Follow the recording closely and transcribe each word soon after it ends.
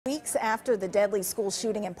Weeks after the deadly school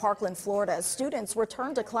shooting in Parkland, Florida, students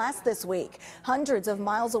returned to class this week. Hundreds of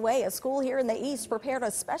miles away, a school here in the East prepared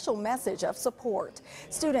a special message of support.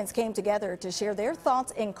 Students came together to share their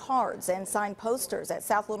thoughts in cards and signed posters at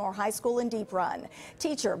South Lenore High School in Deep Run.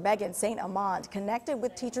 Teacher Megan St. Amand connected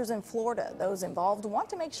with teachers in Florida. Those involved want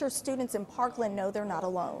to make sure students in Parkland know they're not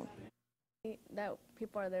alone. That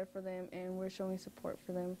people are there for them and we're showing support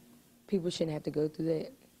for them. People shouldn't have to go through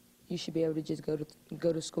that. You should be able to just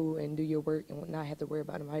go to school and do your work and not have to worry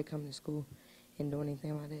about nobody coming to school and doing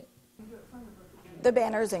anything like that. The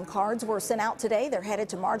banners and cards were sent out today. They're headed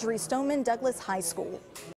to Marjorie Stoneman Douglas High School.